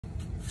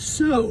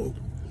So,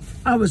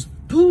 I was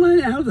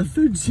pulling out of the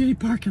Food City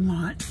parking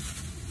lot,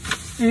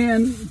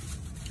 and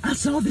I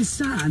saw this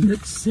sign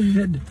that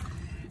said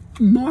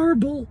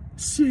Marble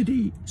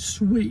City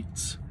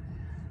Sweets.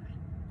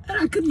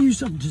 And I could use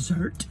some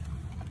dessert.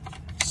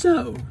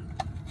 So,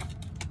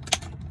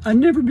 I'd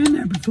never been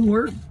there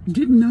before,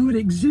 didn't know it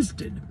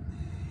existed.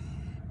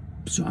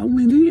 So I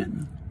went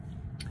in.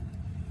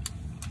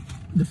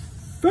 The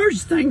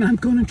first thing I'm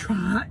going to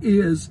try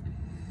is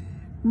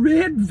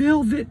red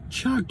velvet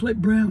chocolate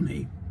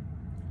brownie.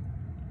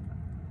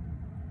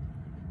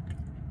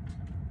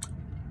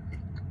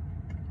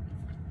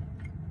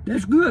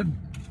 That's good.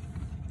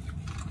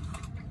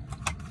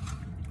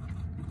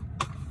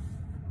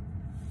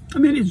 I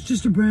mean, it's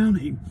just a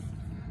brownie.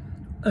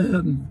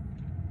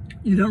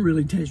 You don't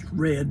really taste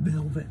red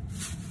velvet.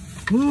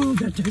 Oh,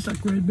 that tastes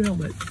like red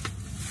velvet.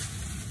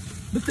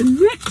 But the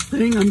next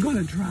thing I'm going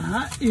to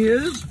try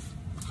is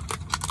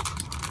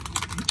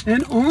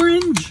an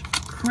orange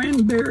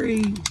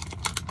cranberry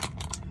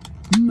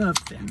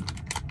muffin.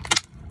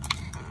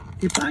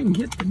 If I can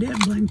get the dead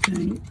blame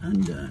thing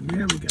undone.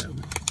 There we go.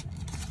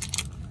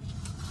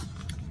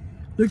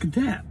 Look at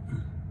that.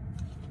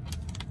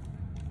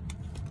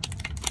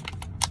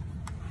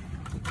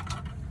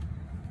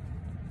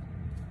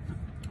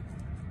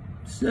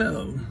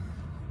 So,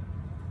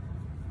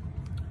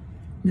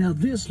 now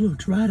this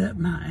looks right up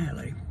my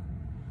alley.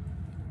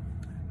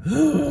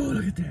 Oh,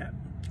 look at that.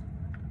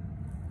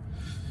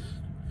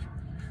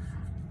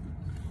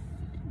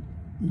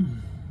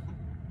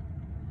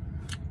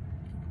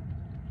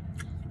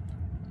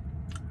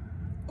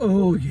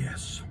 Oh,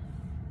 yes.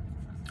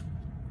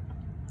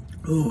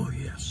 Oh,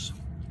 yes.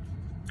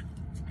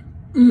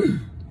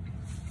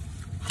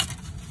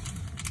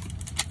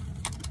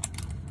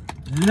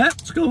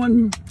 That's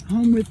going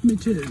home with me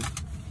too.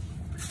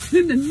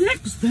 Then the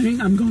next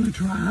thing I'm going to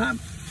try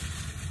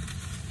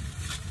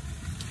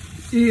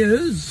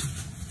is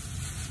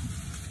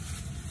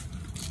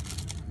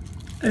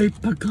a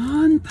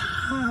pecan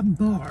pie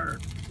bar.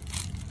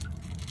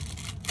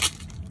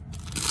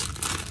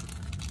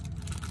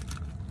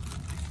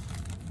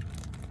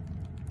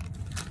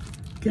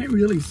 Can't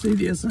really see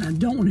this, and I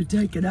don't want to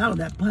take it out of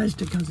that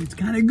plastic because it's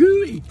kind of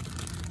gooey.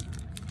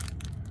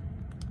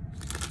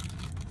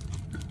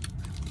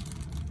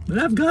 But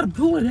I've got to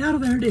pull it out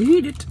of there to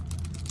eat it,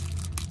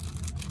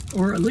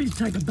 or at least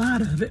take a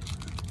bite of it.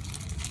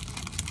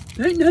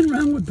 There ain't nothing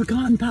wrong with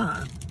pecan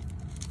pie.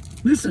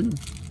 Listen,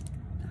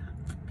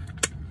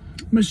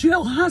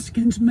 Michelle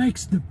Hoskins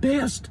makes the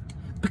best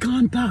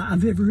pecan pie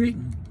I've ever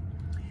eaten.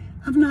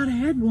 I've not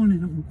had one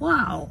in a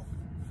while.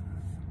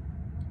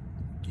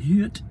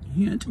 Hint,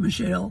 hint,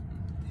 Michelle.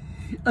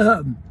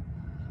 And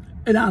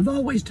I've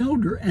always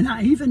told her, and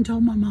I even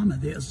told my mama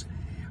this,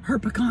 her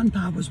pecan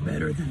pie was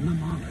better than my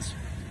mama's.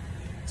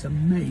 It's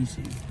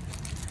amazing.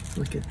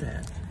 Look at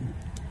that.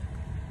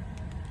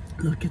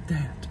 Look at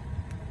that.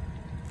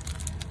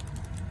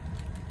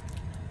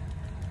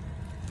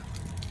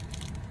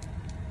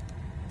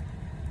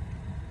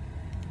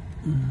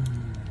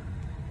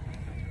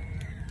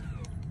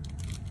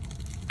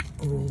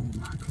 Oh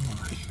my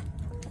gosh.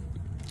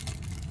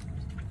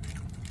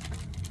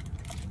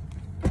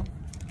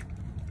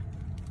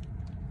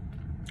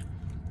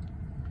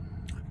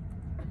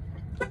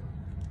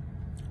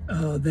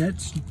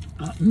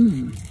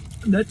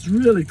 That's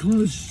really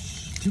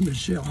close to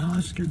Michelle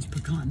Hoskins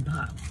pecan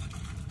pie.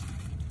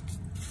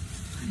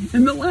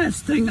 And the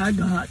last thing I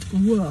got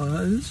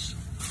was,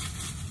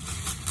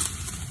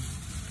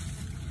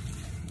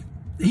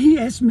 he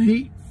asked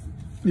me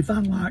if I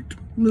liked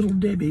Little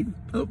Debbie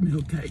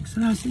oatmeal cakes,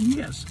 and I said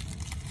yes.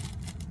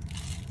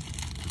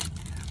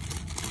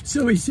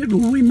 So he said,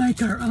 well, we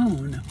make our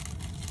own.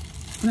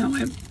 And I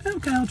went,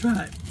 okay, I'll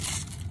try it.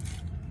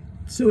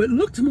 So it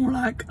looks more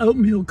like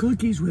oatmeal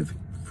cookies with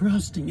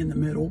frosting in the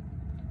middle.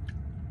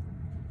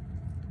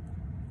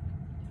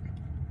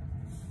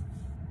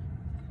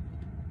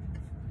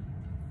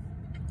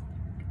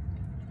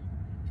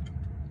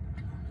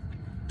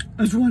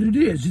 That's what it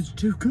is. It's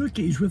 2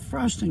 cookies with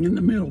frosting in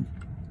the middle.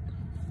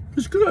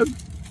 It's good.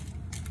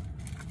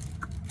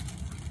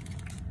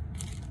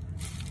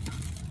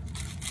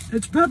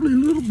 It's probably a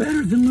little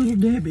better than Little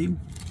Debbie.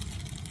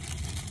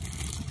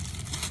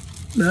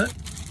 But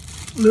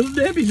Little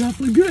Debbie's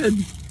awfully good.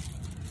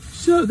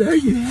 So there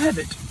you have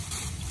it.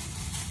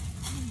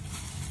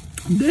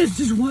 This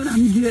is what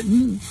I'm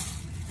getting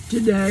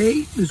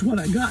today. This is what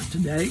I got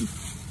today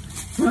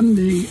from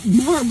the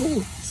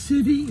Marble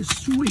City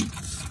Sweets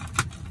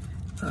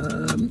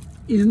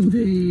in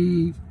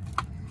the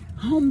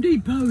Home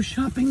Depot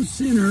shopping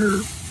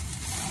center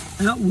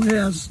out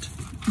west.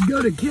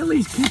 Go to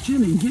Kelly's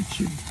Kitchen and get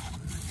your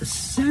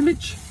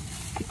sandwich,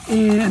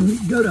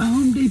 and go to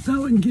Home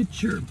Depot and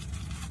get your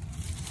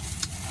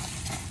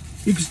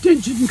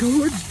extension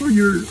cords for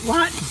your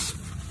lights,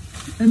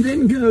 and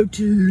then go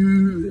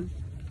to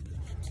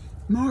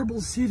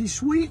Marble City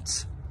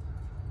Sweets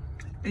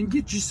and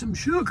get you some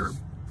sugar.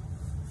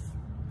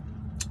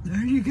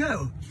 There you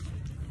go.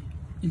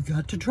 You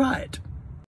got to try it.